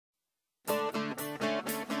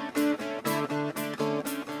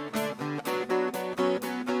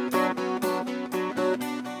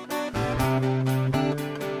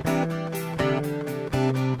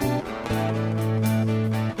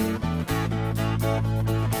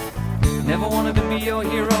Never wanted to be your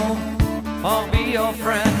hero or be your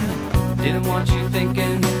friend. Didn't want you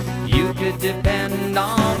thinking you could depend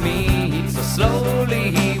on me. So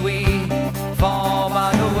slowly we fall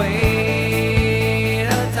by the weight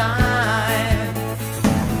of time.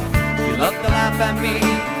 You loved to laugh at me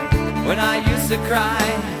when I used to cry.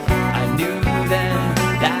 I knew then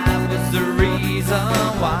that was the reason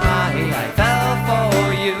why I fell for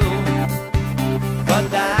you, but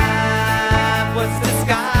that was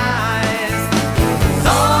disguise. 'Cause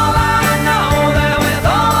all I know that with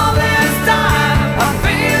all this time I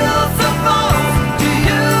feel so close to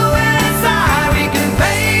you inside. We can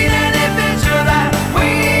paint any picture that we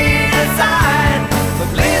decide, but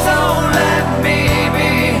please don't let me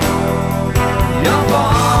be your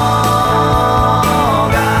fall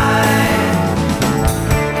guy.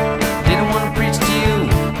 Didn't want to preach to you,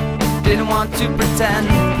 didn't want to pretend,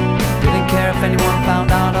 didn't care if anyone found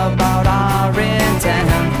out about our intent.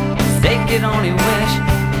 They could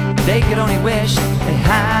only wish